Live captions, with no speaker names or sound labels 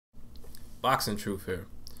Boxing Truth here.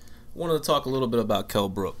 I wanted to talk a little bit about Kell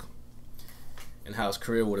Brook and how his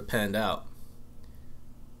career would have panned out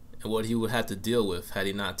and what he would have to deal with had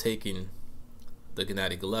he not taken the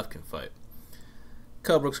Gennady Golovkin fight.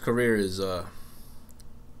 Kell Brook's career is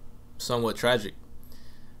somewhat tragic.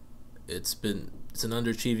 It's an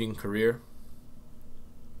underachieving career.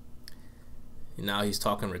 And now he's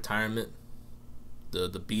talking retirement.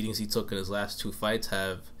 The beatings he took in his last two fights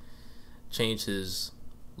have changed his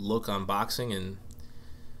look on boxing, and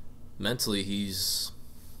mentally he's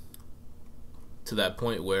to that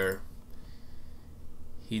point where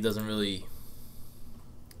he's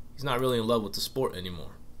not really in love with the sport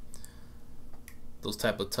anymore. Those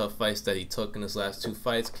type of tough fights that he took in his last two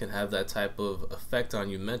fights can have that type of effect on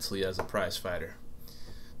you mentally as a prize fighter,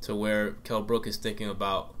 to where Kell Brook is thinking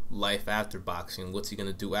about life after boxing. What's he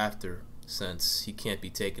going to do after, since he can't be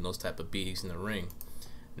taking those type of beatings in the ring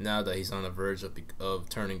now that he's on the verge of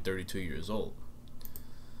turning 32 years old.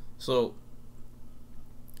 So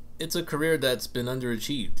it's a career that's been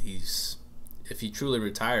underachieved. If he truly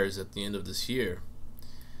retires at the end of this year,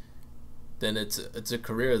 then it's a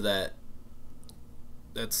career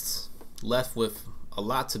that's left with a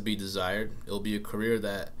lot to be desired. It'll be a career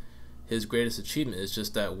that his greatest achievement is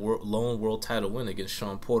just that lone world title win against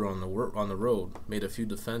Shawn Porter on the road. Made a few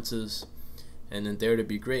defenses, and then dared to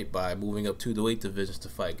be great by moving up to the weight divisions to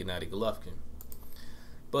fight Gennady Golovkin.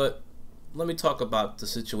 But let me talk about the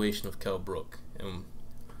situation of Kell Brook and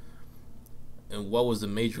what was the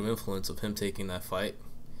major influence of him taking that fight,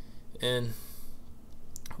 and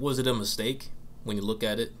was it a mistake when you look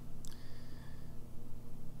at it,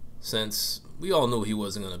 since we all knew he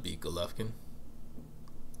wasn't going to beat Golovkin.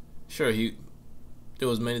 Sure, there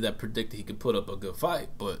was many that predicted he could put up a good fight,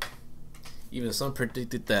 but even some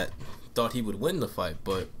predicted that thought he would win the fight.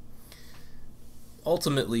 But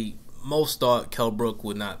ultimately, most thought Kell Brook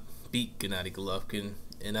would not beat Gennady Golovkin,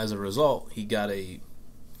 and as a result, he got a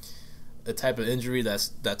type of injury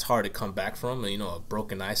that's hard to come back from. You know, a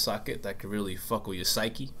broken eye socket that could really fuck with your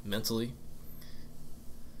psyche mentally.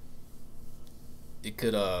 It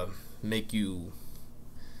could make you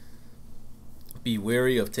be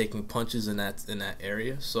wary of taking punches in that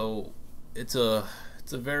area. So it's a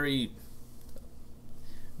very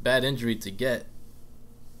bad injury to get,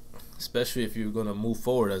 especially if you're going to move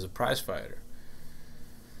forward as a prize fighter.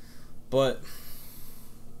 But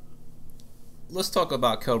let's talk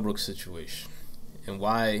about Kell Brook's situation and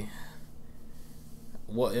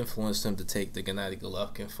what influenced him to take the Gennady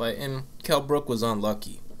Golovkin fight. And Kell Brook was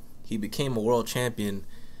unlucky. He became a world champion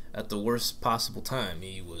at the worst possible time.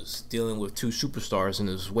 He was dealing with two superstars in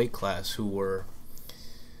his weight class who were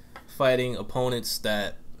fighting opponents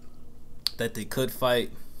that they could fight,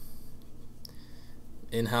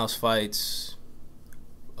 in-house fights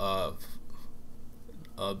of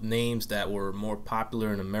names that were more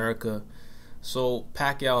popular in America. So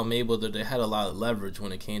Pacquiao and Mayweather, they had a lot of leverage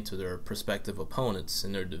when it came to their prospective opponents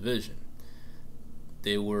in their division.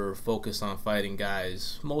 They were focused on fighting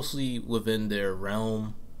guys mostly within their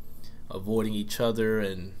realm, avoiding each other,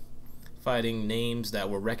 and fighting names that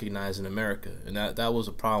were recognized in America. And that was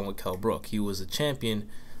a problem with Kell Brook. He was a champion,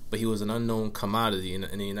 but he was an unknown commodity in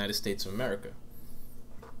the United States of America.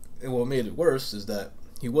 And what made it worse is that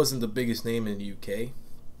he wasn't the biggest name in the UK,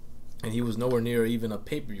 and he was nowhere near even a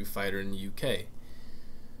pay-per-view fighter in the UK.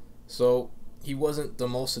 So he wasn't the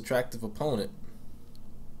most attractive opponent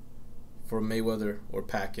for Mayweather or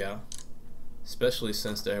Pacquiao, especially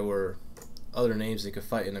since there were other names they could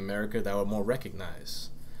fight in America that were more recognized.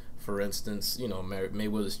 For instance, you know,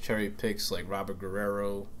 Mayweather's cherry picks like Robert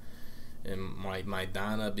Guerrero and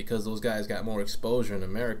Maidana, because those guys got more exposure in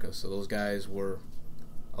America. So those guys were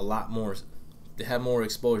a lot more, they had more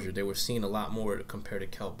exposure. They were seen a lot more compared to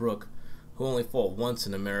Kell Brook, who only fought once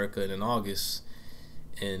in America, and in August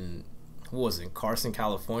in Carson,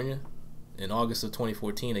 California, in August of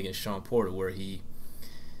 2014 against Shawn Porter, where he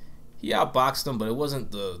outboxed him, but it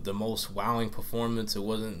wasn't the most wowing performance. It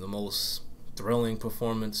wasn't the most thrilling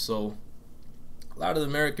performance. So a lot of the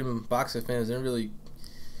American boxing fans didn't really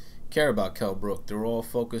care about Kell Brook. They were all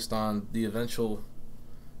focused on the eventual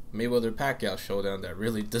Mayweather-Pacquiao showdown that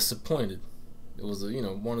really disappointed. It was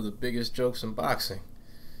one of the biggest jokes in boxing.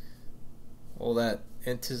 All that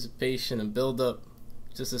anticipation and build-up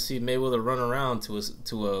just to see Mayweather run around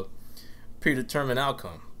to a predetermined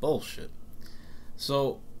outcome. Bullshit.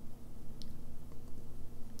 So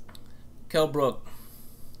Kell Brook,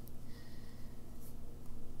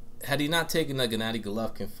 had he not taken the Gennady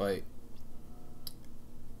Golovkin fight,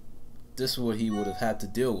 this is what he would have had to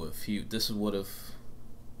deal with. This would have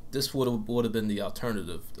been the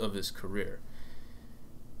alternative of his career.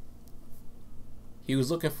 He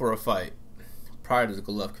was looking for a fight. prior to the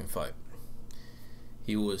Golovkin fight.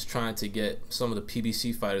 He was trying to get some of the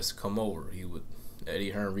PBC fighters to come over.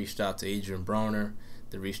 Eddie Hearn reached out to Adrian Broner.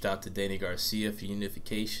 They reached out to Danny Garcia for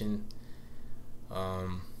unification.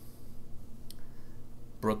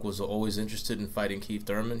 Brook was always interested in fighting Keith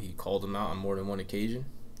Thurman. He called him out on more than one occasion.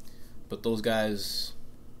 But those guys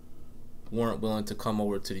weren't willing to come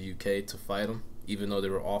over to the UK to fight him, even though they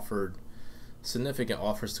were offered significant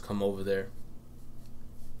offers to come over there.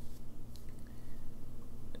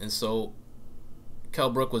 And so Kell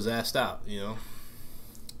Brook was asked out,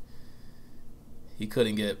 He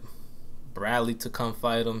couldn't get Bradley to come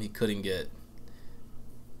fight him. He couldn't get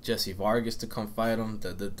Jesse Vargas to come fight him.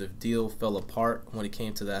 The deal fell apart when it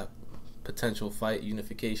came to that potential fight,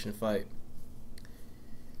 unification fight.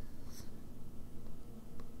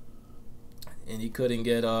 And he couldn't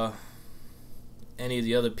get any of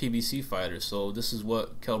the other PBC fighters. So this is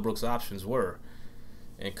what Kell Brook's options were.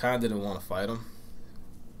 And Khan didn't want to fight him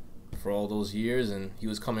for all those years, and he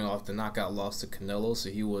was coming off the knockout loss to Canelo, so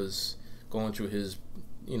he was going through his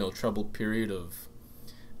troubled period of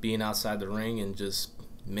being outside the ring and just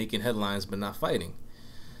making headlines but not fighting.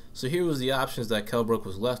 So here was the options that Kell Brook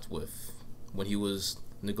was left with when he was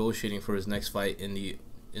negotiating for his next fight in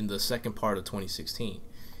the second part of 2016.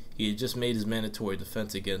 He had just made his mandatory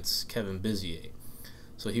defense against Kevin Bizier.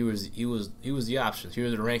 So he was the options. Here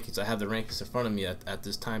are the rankings. I have the rankings in front of me at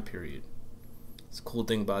this time period. It's a cool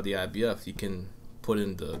thing about the IBF. You can put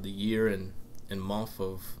in the year and month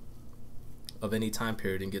of any time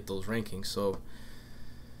period and get those rankings. So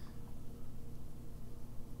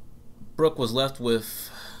Brook was left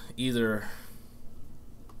with either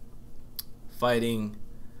fighting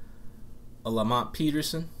a Lamont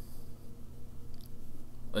Peterson,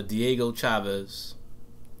 a Diego Chavez.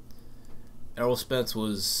 Errol Spence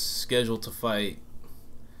was scheduled to fight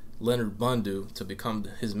Leonard Bundu to become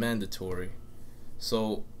his mandatory.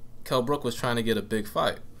 So Kell Brook was trying to get a big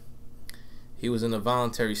fight. He was in a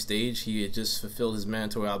voluntary stage. He had just fulfilled his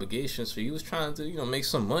mandatory obligations, so he was trying to, make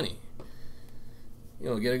some money.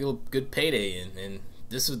 Get a little good payday, and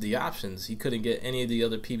this was the options. He couldn't get any of the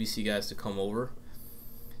other PBC guys to come over.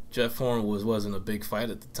 Jeff Horn wasn't a big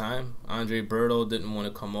fight at the time. Andre Berto didn't want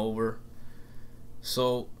to come over.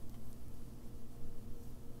 So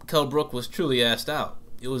Kell Brook was truly asked out.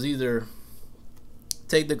 It was either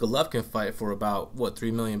take the Golovkin fight for about,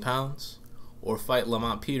 £3 million, or fight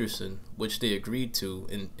Lamont Peterson, which they agreed to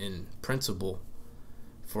in principle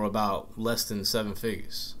for about less than 7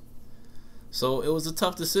 figures. So it was a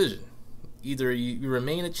tough decision. Either you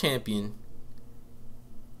remain a champion,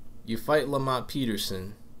 you fight Lamont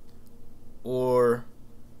Peterson, or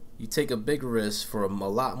you take a big risk for a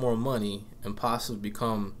lot more money and possibly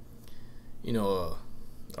become,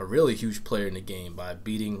 a really huge player in the game by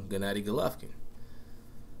beating Gennady Golovkin.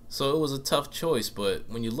 So it was a tough choice, but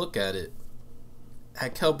when you look at it,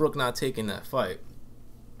 had Kell Brook not taken that fight,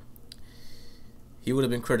 he would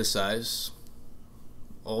have been criticized.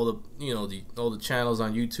 All the channels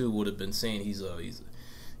on YouTube would have been saying he's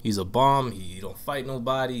a bum. He don't fight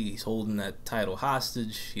nobody. He's holding that title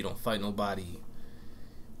hostage. He don't fight nobody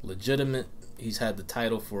legitimate. He's had the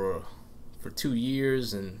title for 2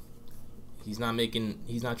 years, and he's not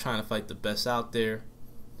trying to fight the best out there.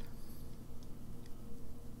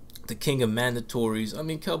 The king of mandatories. I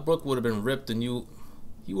mean, Kell Brook would have been ripped, and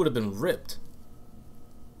he would have been ripped.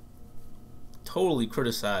 Totally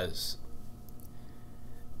criticized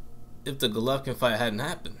if the Golovkin fight hadn't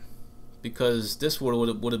happened, because this would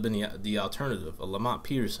have been the alternative, a Lamont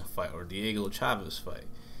Peterson fight or Diego Chavez fight,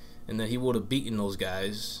 and then he would have beaten those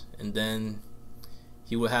guys, and then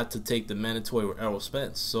he would have to take the mandatory with Errol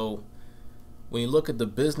Spence. So when you look at the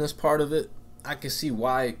business part of it, I can see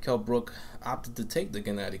why Kell Brook opted to take the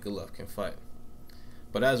Gennady Golovkin fight.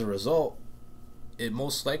 But as a result, it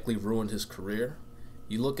most likely ruined his career.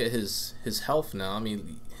 You look at his health now. I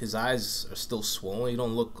mean, his eyes are still swollen. He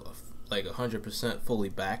don't look like 100% fully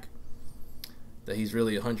back. That he's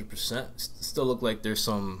really 100%. Still look like there's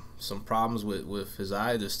some problems with his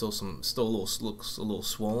eye. There's still looks a little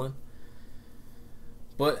swollen.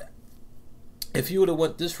 But if he would have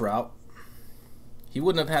went this route, he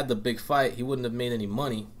wouldn't have had the big fight. He wouldn't have made any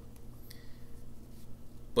money.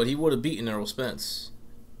 But he would have beaten Errol Spence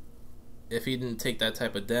if he didn't take that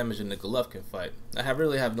type of damage in the Golovkin fight. I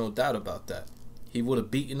really have no doubt about that. He would have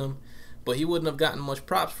beaten him, but he wouldn't have gotten much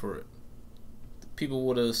props for it. People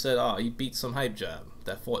would have said, oh, he beat some hype job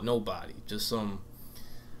that fought nobody. Just some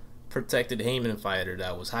protected Heyman fighter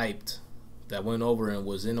that was hyped, that went over and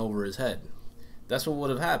was in over his head. That's what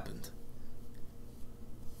would have happened.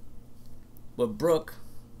 But Brook,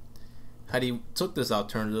 had he took this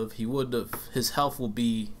alternative, his health would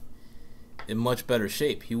be in much better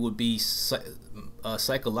shape. He would be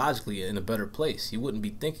psychologically in a better place. He wouldn't be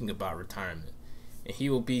thinking about retirement, and he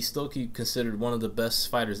will be still considered one of the best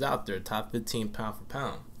fighters out there, top 15 pound for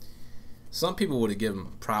pound. Some people would have given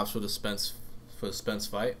him props for the Spence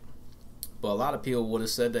fight, but a lot of people would have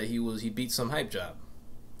said that he beat some hype job,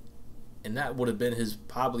 and that would have been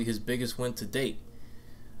probably his biggest win to date,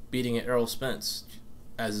 beating Errol Spence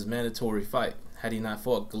as his mandatory fight had he not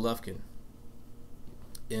fought Golovkin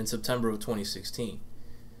in September of 2016.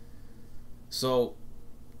 So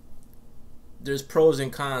there's pros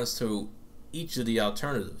and cons to each of the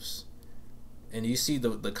alternatives, and you see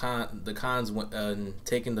the cons when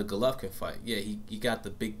taking the Golovkin fight. Yeah, he got the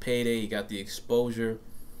big payday, he got the exposure,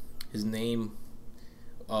 his name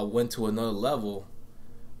went to another level,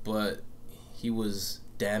 but he was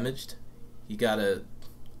damaged. He got a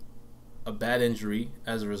bad injury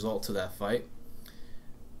as a result to that fight.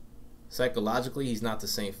 Psychologically, he's not the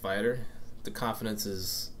same fighter. The confidence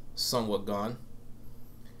is somewhat gone.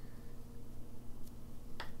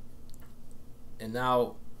 And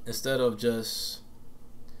now, instead of just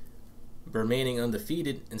remaining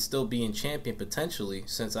undefeated and still being champion potentially,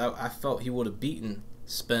 since I felt he would have beaten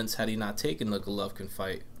Spence had he not taken the Golovkin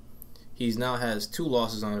fight, he now has 2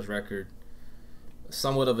 losses on his record,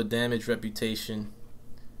 somewhat of a damaged reputation,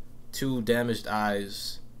 2 damaged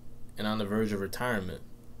eyes, and on the verge of retirement.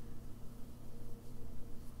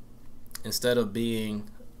 Instead of being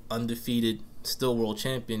undefeated, still world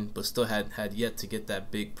champion, but still had yet to get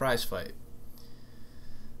that big prize fight.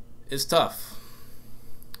 It's tough.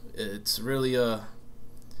 It's really a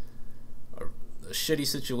shitty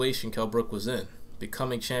situation Kell Brook was in.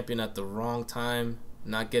 Becoming champion at the wrong time,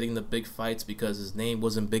 not getting the big fights because his name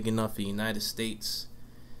wasn't big enough in the United States.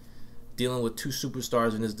 Dealing with 2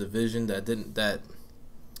 superstars in his division that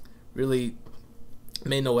really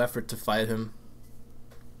made no effort to fight him.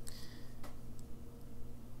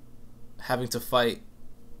 Having to fight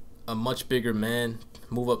a much bigger man,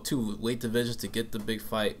 move up 2 weight divisions to get the big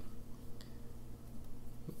fight,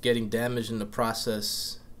 getting damaged in the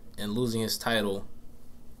process, and losing his title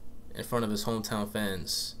in front of his hometown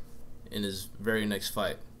fans in his very next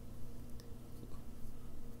fight.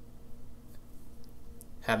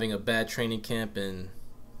 Having a bad training camp and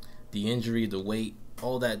the injury, the weight,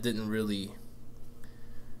 all that didn't really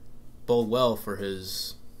bode well for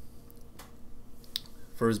his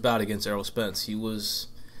bout against Errol Spence. He was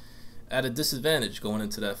at a disadvantage going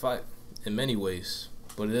into that fight in many ways,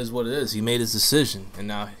 but it is what it is. He made his decision, and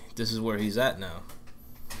now this is where he's at now.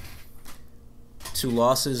 2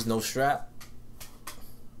 losses, no strap,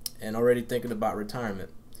 and already thinking about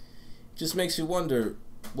retirement. Just makes you wonder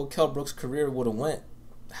what Kell Brook's career would have went,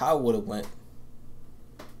 how it would have went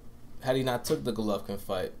had he not took the Golovkin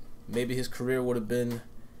fight. Maybe his career would have been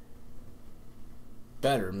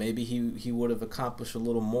better. Maybe he would have accomplished a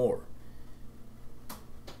little more.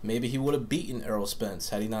 Maybe he would have beaten Errol Spence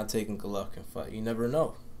had he not taken Golovkin fight. You never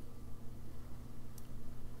know.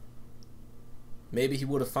 Maybe he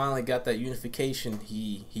would have finally got that unification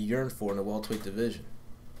he yearned for in the welterweight division.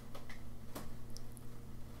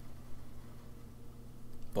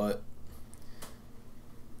 But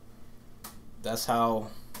that's how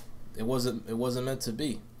it wasn't meant to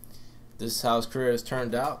be. This is how his career has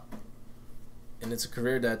turned out, and it's a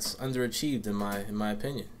career that's underachieved in my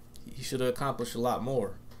opinion. He should have accomplished a lot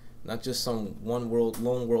more, not just some lone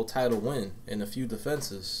world title win and a few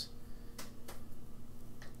defenses.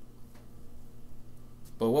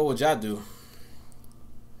 But what would y'all do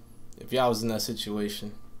if y'all was in that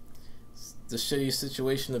situation? It's the shittiest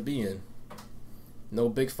situation to be in. No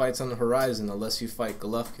big fights on the horizon unless you fight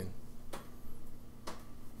Golovkin.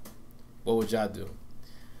 What would y'all do?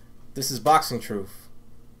 This is Boxing Truth.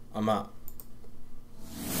 I'm out.